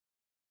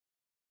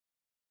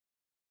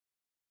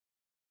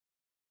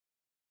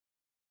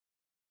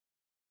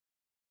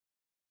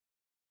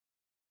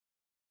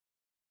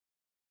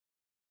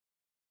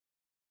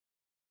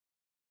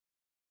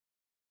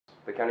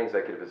the county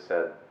executive has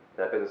said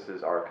that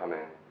businesses are coming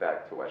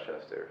back to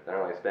Westchester. They're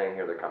not only staying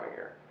here, they're coming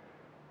here.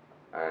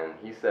 And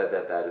he said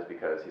that that is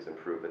because he's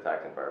improved the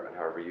tax environment.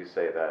 However, you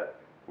say that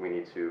we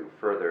need to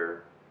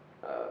further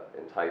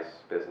entice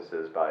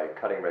businesses by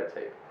cutting red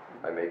tape,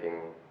 by making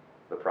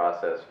the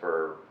process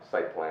for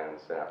site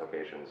plans and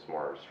applications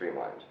more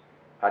streamlined.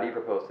 How do you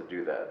propose to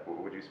do that?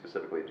 What would you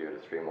specifically do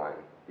to streamline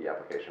the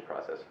application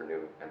process for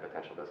new and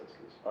potential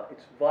businesses?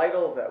 It's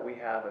vital that we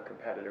have a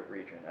competitive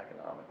region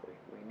economically.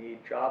 We need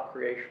job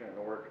creation in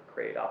order to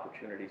create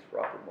opportunities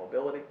for upward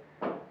mobility,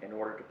 in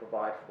order to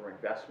provide for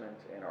investment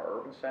in our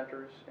urban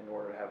centers, in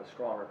order to have a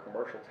stronger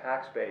commercial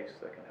tax base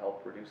that can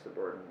help reduce the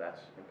burden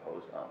that's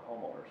imposed on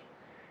homeowners.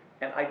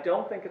 And I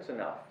don't think it's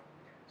enough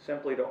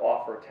simply to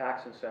offer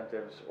tax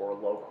incentives or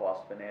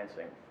low-cost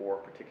financing for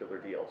particular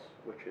deals,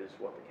 which is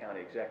what the county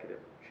executive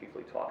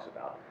chiefly talks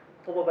about.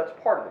 Although that's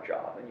part of the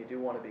job, and you do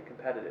want to be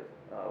competitive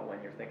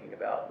when you're thinking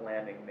about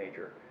landing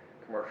major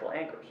commercial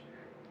anchors.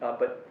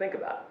 But think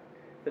about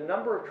it. The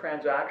number of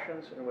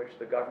transactions in which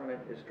the government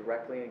is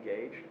directly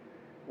engaged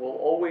will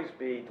always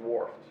be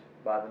dwarfed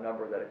by the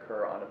number that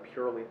occur on a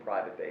purely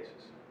private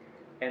basis.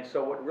 And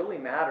so what really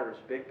matters,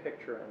 big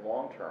picture and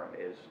long term,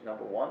 is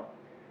number one,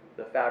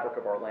 the fabric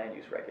of our land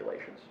use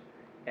regulations.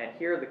 And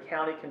here the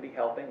county can be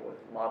helping with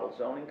model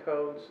zoning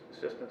codes,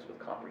 assistance with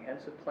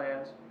comprehensive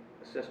plans,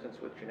 assistance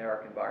with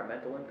generic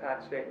environmental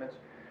impact statements,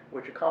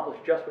 which accomplish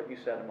just what you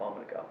said a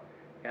moment ago.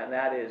 And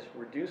that is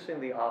reducing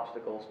the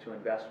obstacles to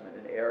investment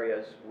in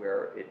areas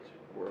where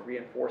we're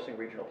reinforcing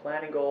regional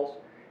planning goals,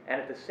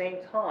 and at the same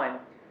time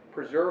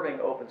preserving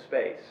open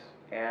space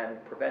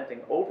and preventing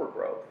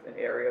overgrowth in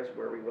areas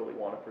where we really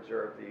want to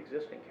preserve the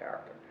existing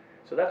character.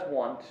 So that's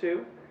one.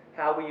 Two,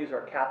 how we use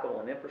our capital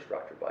and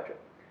infrastructure budget,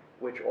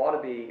 which ought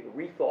to be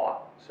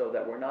rethought so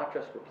that we're not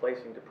just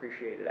replacing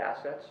depreciated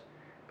assets,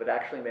 but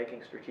actually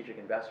making strategic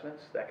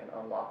investments that can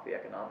unlock the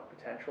economic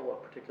potential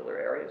of particular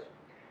areas.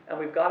 And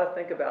we've got to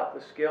think about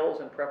the skills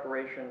and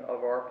preparation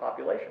of our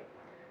population.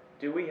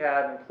 Do we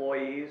have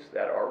employees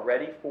that are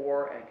ready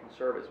for and can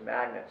serve as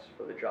magnets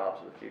for the jobs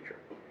of the future?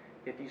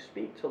 If you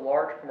speak to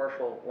large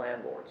commercial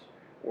landlords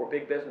or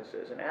big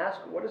businesses and ask,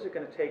 what is it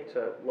going to take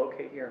to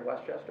locate here in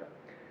Westchester?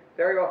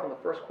 Very often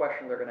the first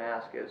question they're going to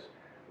ask is,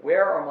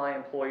 where are my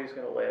employees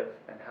going to live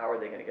and how are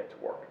they going to get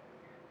to work?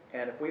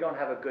 And if we don't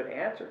have a good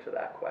answer to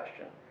that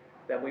question,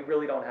 then we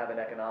really don't have an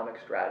economic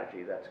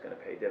strategy that's going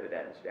to pay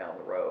dividends down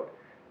the road.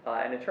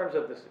 And in terms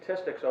of the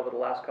statistics over the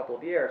last couple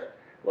of years,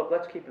 look,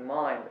 let's keep in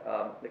mind,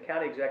 the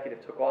county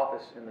executive took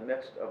office in the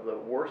midst of the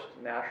worst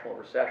national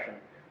recession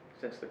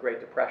since the Great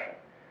Depression.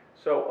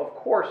 So of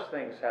course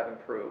things have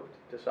improved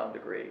to some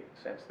degree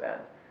since then.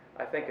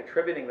 I think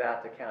attributing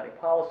that to county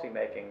policy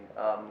making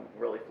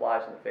really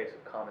flies in the face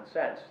of common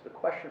sense. The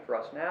question for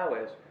us now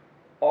is,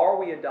 are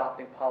we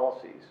adopting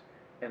policies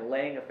and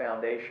laying a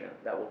foundation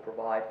that will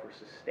provide for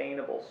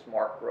sustainable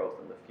smart growth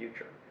in the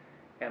future?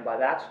 And by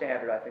that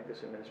standard, I think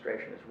this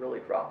administration has really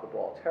dropped the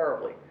ball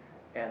terribly,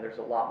 and there's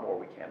a lot more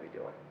we can be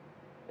doing.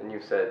 And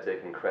you said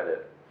taking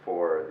credit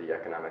for the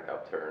economic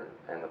upturn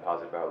and the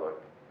positive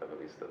outlook, of at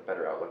least the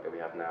better outlook that we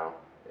have now,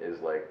 is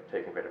like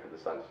taking credit for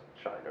the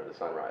sunshine or the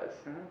sunrise.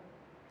 Mm-hmm.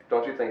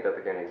 Don't you think that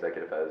the county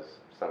executive has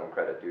some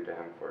credit due to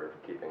him for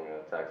keeping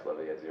the tax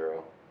levy at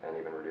zero and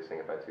even reducing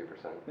it by 2%?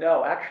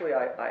 No, actually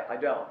I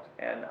don't.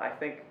 And I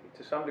think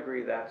to some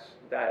degree that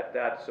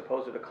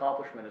supposed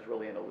accomplishment is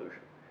really an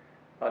illusion.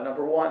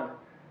 Number one,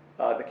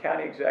 the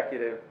county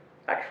executive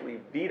actually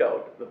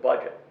vetoed the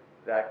budget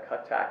that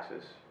cut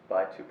taxes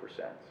by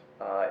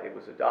 2%. It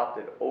was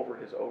adopted over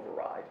his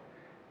override,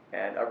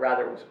 and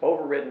rather it was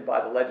overridden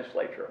by the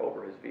legislature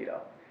over his veto.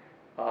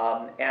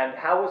 And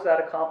how was that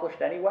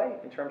accomplished anyway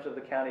in terms of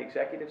the county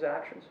executive's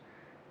actions?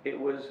 It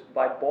was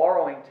by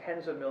borrowing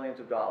tens of millions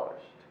of dollars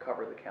to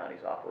cover the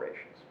county's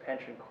operations,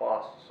 pension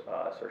costs,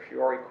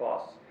 certiorari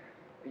costs.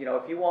 You know,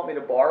 if you want me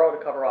to borrow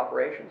to cover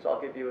operations,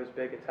 I'll give you as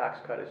big a tax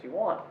cut as you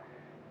want.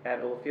 And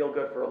it'll feel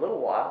good for a little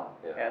while,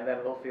 and then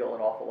it'll feel an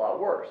awful lot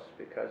worse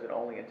because it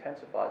only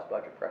intensifies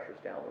budget pressures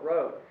down the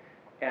road.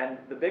 And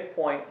the big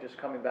point, just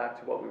coming back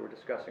to what we were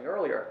discussing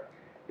earlier,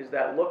 is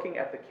that looking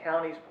at the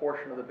county's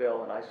portion of the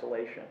bill in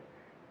isolation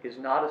is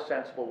not a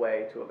sensible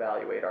way to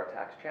evaluate our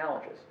tax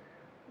challenges.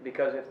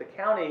 Because if the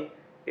county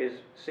is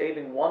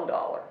saving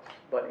 $1,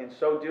 but in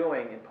so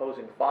doing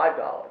imposing $5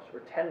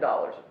 or $10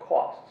 of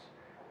costs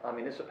on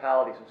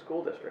municipalities and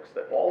school districts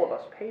that all of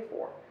us pay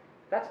for,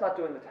 that's not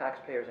doing the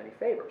taxpayers any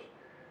favors.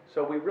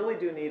 So we really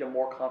do need a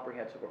more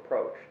comprehensive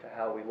approach to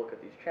how we look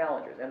at these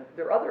challenges. And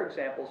there are other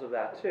examples of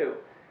that too,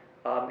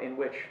 in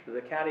which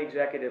the county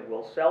executive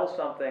will sell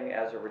something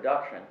as a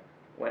reduction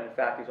when in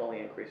fact he's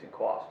only increasing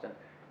costs. And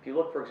if you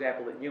look, for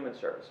example, at human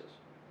services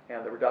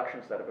and the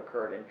reductions that have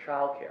occurred in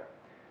child care,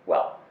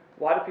 well,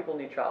 why do people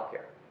need child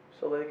care?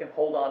 So that they can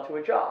hold on to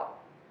a job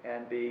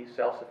and be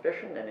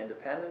self-sufficient and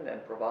independent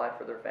and provide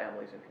for their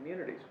families and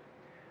communities.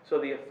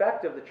 So the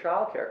effect of the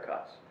child care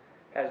cuts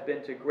has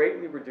been to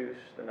greatly reduce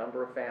the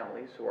number of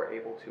families who are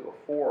able to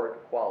afford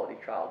quality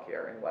child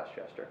care in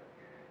Westchester.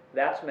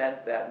 That's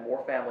meant that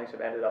more families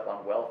have ended up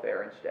on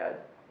welfare instead,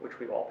 which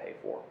we all pay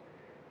for.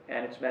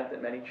 And it's meant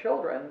that many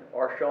children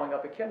are showing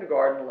up at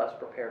kindergarten less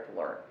prepared to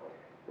learn,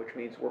 which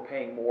means we're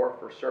paying more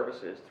for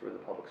services through the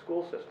public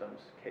school systems,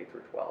 K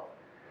through 12.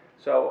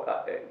 So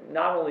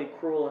not only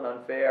cruel and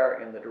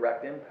unfair in the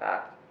direct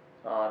impact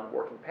on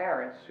working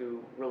parents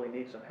who really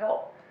need some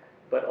help,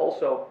 but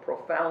also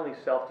profoundly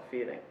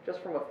self-defeating,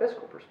 just from a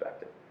fiscal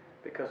perspective,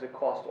 because it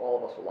costs all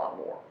of us a lot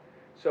more.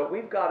 So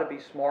we've got to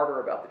be smarter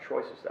about the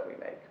choices that we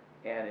make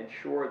and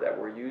ensure that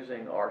we're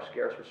using our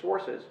scarce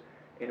resources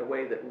in a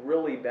way that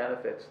really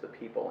benefits the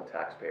people and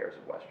taxpayers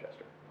of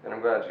Westchester. And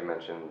I'm glad you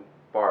mentioned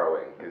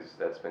borrowing, because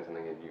that's been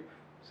something that you've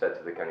said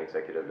to the county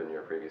executive in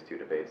your previous two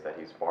debates, that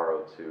he's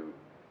borrowed to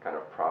kind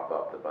of prop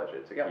up the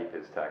budget to keep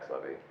his tax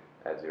levy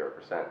at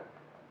 0%.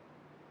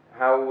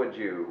 How would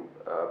you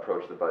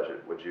approach the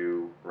budget? Would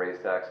you raise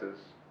taxes?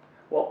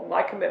 Well,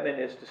 my commitment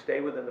is to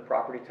stay within the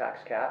property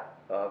tax cap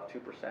of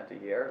 2%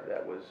 a year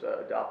that was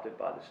adopted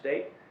by the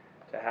state,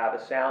 to have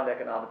a sound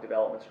economic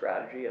development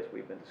strategy, as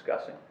we've been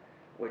discussing,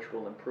 which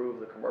will improve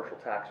the commercial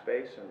tax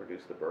base and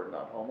reduce the burden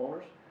on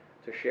homeowners,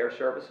 to share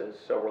services,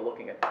 so we're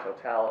looking at the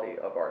totality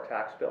of our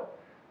tax bill,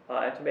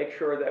 and to make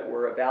sure that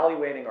we're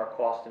evaluating our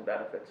costs and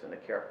benefits in a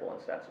careful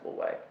and sensible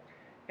way.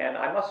 And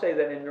I must say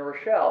that in New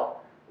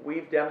Rochelle,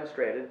 we've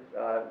demonstrated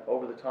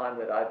over the time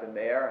that I've been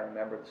mayor and a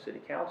member of the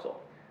city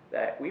council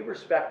that we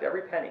respect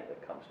every penny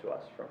that comes to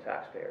us from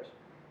taxpayers.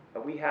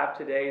 We have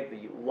today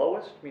the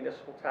lowest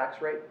municipal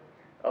tax rate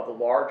of the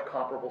large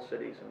comparable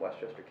cities in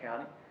Westchester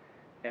County.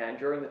 And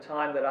during the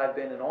time that I've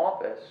been in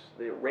office,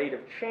 the rate of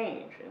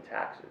change in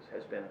taxes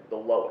has been the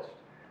lowest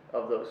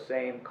of those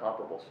same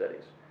comparable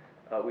cities.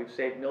 We've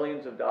saved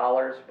millions of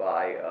dollars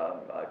by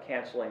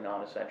canceling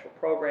non-essential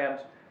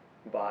programs,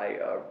 by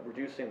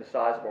reducing the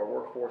size of our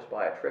workforce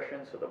by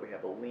attrition so that we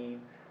have a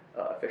lean,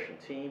 efficient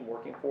team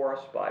working for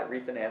us, by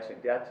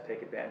refinancing debt to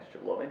take advantage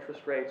of low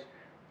interest rates,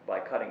 by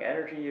cutting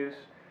energy use.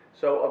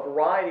 So a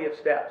variety of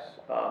steps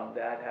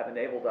that have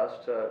enabled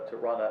us to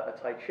run a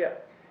tight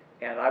ship.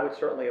 And I would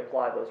certainly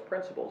apply those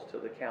principles to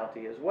the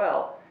county as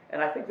well.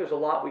 And I think there's a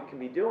lot we can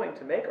be doing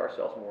to make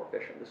ourselves more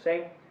efficient. The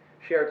same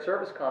shared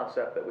service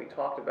concept that we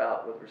talked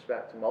about with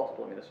respect to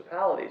multiple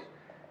municipalities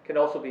can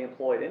also be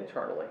employed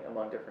internally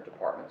among different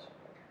departments.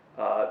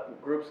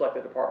 Groups like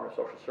the Department of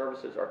Social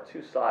Services are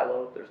too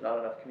siloed. There's not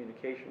enough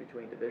communication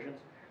between divisions.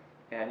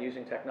 And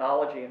using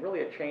technology and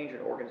really a change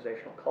in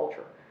organizational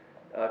culture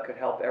could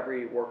help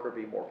every worker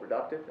be more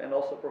productive and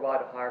also provide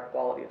a higher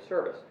quality of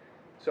service.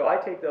 So I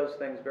take those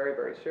things very,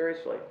 very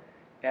seriously.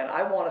 And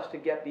I want us to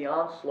get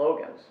beyond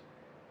slogans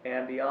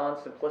and beyond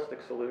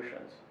simplistic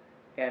solutions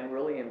and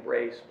really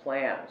embrace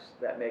plans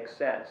that make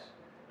sense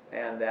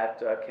and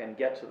that can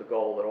get to the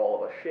goal that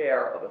all of us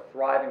share of a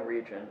thriving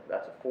region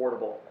that's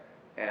affordable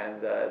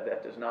and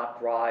that does not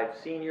drive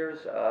seniors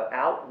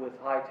out with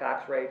high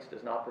tax rates,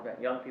 does not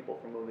prevent young people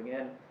from moving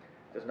in,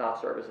 does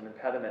not serve as an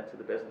impediment to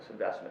the business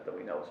investment that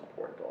we know is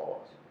important to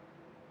all of us.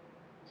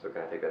 So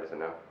can I take that as a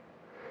no?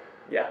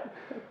 Yeah.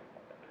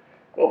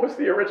 What was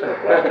the original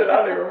question? I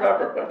don't even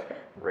remember. But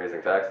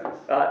raising taxes.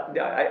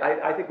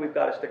 I think we've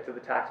got to stick to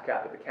the tax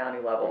cap at the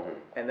county level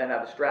and then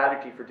have a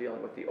strategy for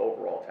dealing with the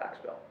overall tax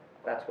bill.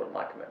 That's what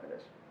my commitment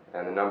is.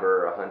 And the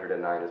number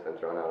 109 has been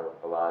thrown out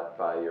a lot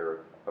by your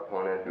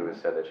opponent, who has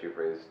said that you've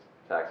raised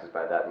taxes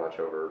by that much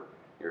over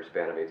your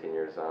span of 18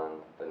 years on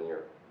the New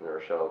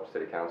Rochelle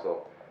City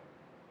Council,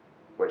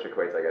 which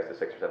equates, I guess, to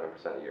 6 or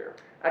 7% a year.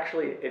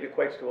 Actually, it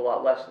equates to a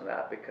lot less than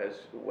that, because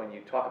when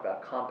you talk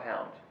about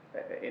compound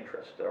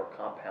interest or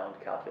compound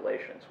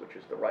calculations, which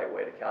is the right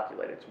way to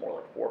calculate it, it's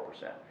more like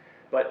 4%.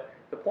 But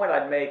the point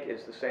I'd make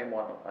is the same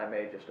one I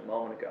made just a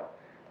moment ago.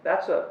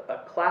 That's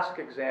a classic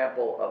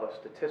example of a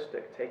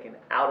statistic taken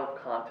out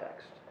of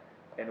context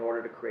in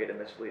order to create a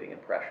misleading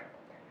impression.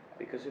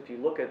 Because if you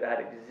look at that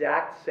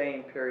exact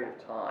same period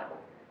of time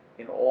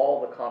in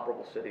all the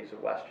comparable cities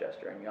of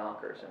Westchester and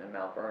Yonkers and in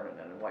Mount Vernon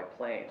and in White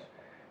Plains,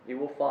 you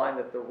will find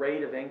that the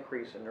rate of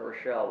increase in New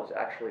Rochelle was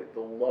actually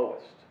the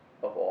lowest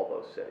of all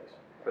those cities.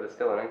 But it's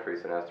still an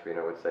increase, and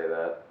Astorino would say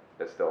that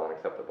it's still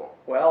unacceptable.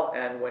 Well,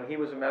 and when he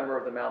was a member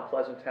of the Mount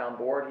Pleasant Town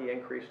Board, he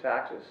increased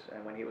taxes.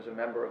 And when he was a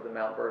member of the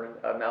Mount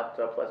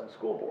Pleasant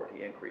School Board,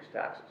 he increased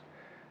taxes.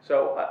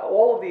 So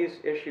all of these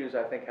issues,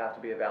 I think, have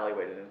to be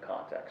evaluated in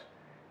context.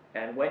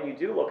 And when you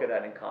do look at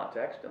that in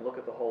context and look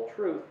at the whole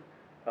truth,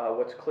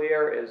 what's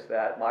clear is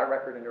that my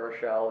record in New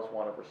Rochelle is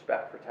one of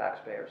respect for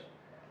taxpayers.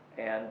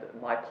 And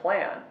my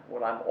plan,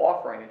 what I'm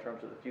offering in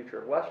terms of the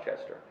future of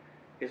Westchester,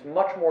 is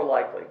much more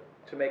likely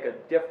to make a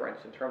difference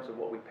in terms of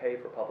what we pay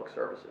for public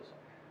services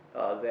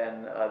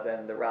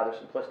than the rather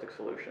simplistic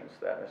solutions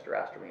that Mr.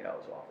 Astorino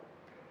has offered.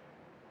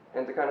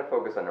 And to kind of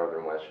focus on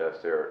northern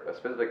Westchester, a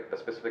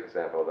specific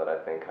example that I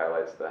think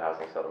highlights the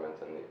housing settlement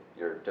and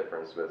your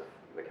difference with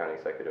the county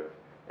executive.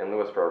 In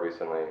Lewisboro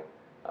recently,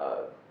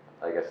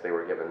 I guess they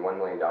were given $1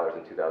 million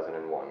in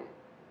 2001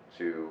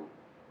 to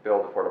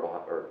build affordable,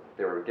 or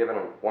they were given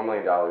 $1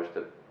 million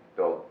to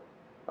build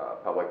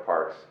public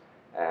parks,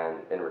 and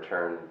in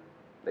return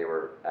they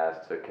were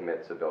asked to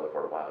commit to build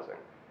affordable housing.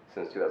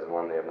 Since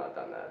 2001 they have not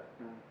done that.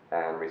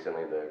 And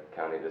recently the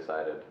county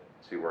decided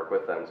to work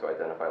with them to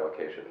identify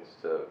locations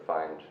to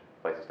find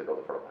places to build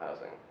affordable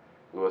housing.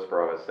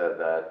 Lewisboro has said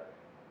that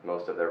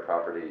most of their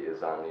property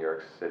is on New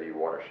York City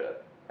watershed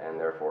and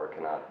therefore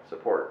cannot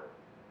support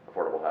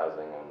affordable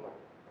housing and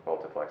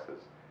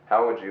multiplexes.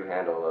 How would you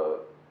handle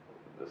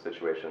the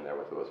situation there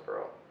with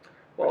Lewisboro?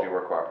 Would Well, you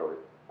work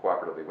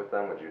cooperatively with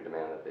them? Would you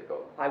demand that they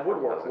build I would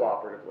affordable work housing?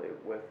 cooperatively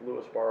with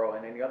Lewisboro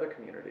and any other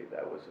community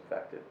that was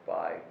affected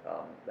by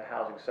the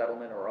housing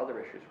settlement or other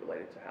issues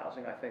related to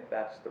housing. I think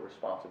that's the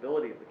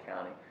responsibility of the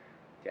county,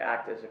 to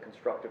act as a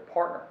constructive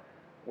partner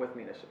with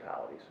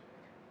municipalities.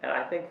 And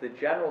I think the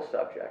general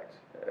subject,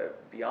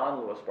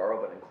 beyond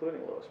Lewisboro, but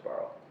including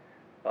Lewisboro,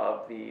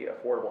 of the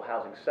affordable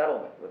housing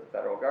settlement with the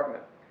federal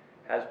government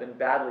has been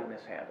badly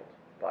mishandled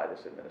by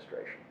this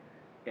administration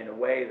in a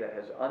way that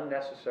has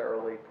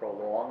unnecessarily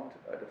prolonged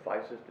a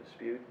divisive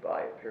dispute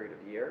by a period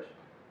of years,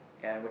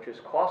 and which is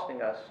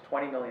costing us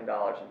 $20 million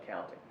and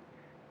counting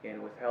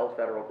in withheld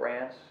federal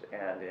grants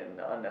and in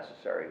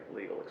unnecessary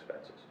legal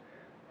expenses.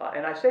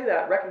 And I say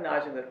that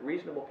recognizing that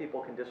reasonable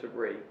people can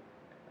disagree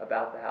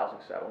about the housing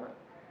settlement,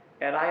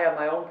 and I have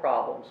my own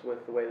problems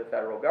with the way the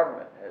federal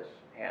government has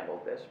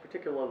handled this,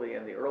 particularly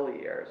in the early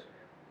years,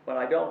 when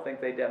I don't think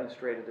they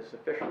demonstrated a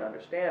sufficient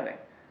understanding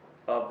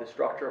of the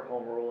structure of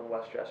home rule in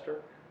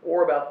Westchester,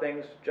 or about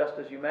things, just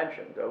as you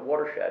mentioned,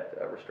 watershed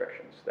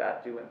restrictions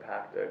that do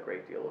impact a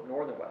great deal of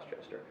northern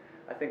Westchester.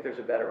 I think there's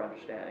a better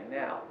understanding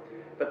now.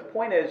 But the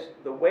point is,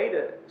 the way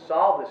to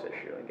solve this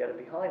issue and get it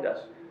behind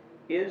us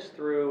is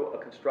through a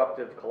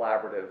constructive,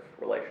 collaborative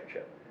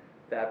relationship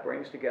that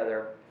brings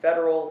together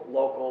federal,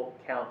 local,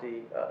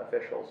 county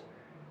officials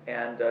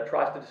and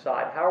tries to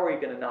decide how are we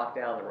going to knock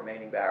down the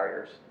remaining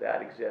barriers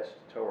that exist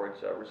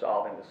towards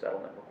resolving the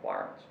settlement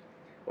requirements.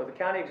 What the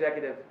county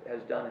executive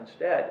has done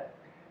instead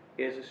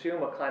is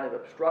assume a kind of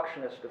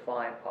obstructionist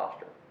defiant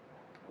posture,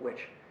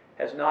 which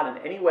has not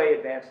in any way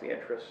advanced the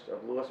interests of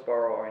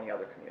Lewisboro or any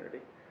other community,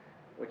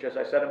 which, as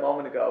I said a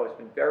moment ago, has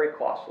been very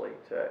costly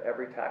to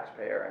every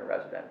taxpayer and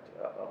resident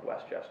of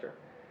Westchester,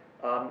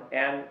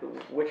 and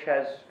which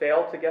has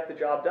failed to get the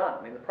job done.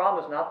 I mean, the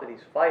problem is not that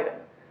he's fighting.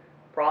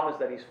 The problem is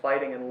that he's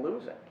fighting and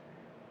losing.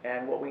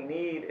 And what we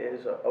need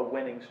is a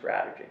winning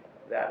strategy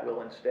that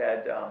will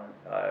instead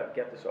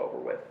get this over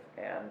with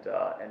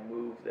and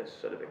move this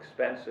sort of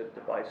expensive,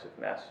 divisive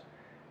mess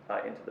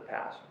into the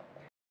past.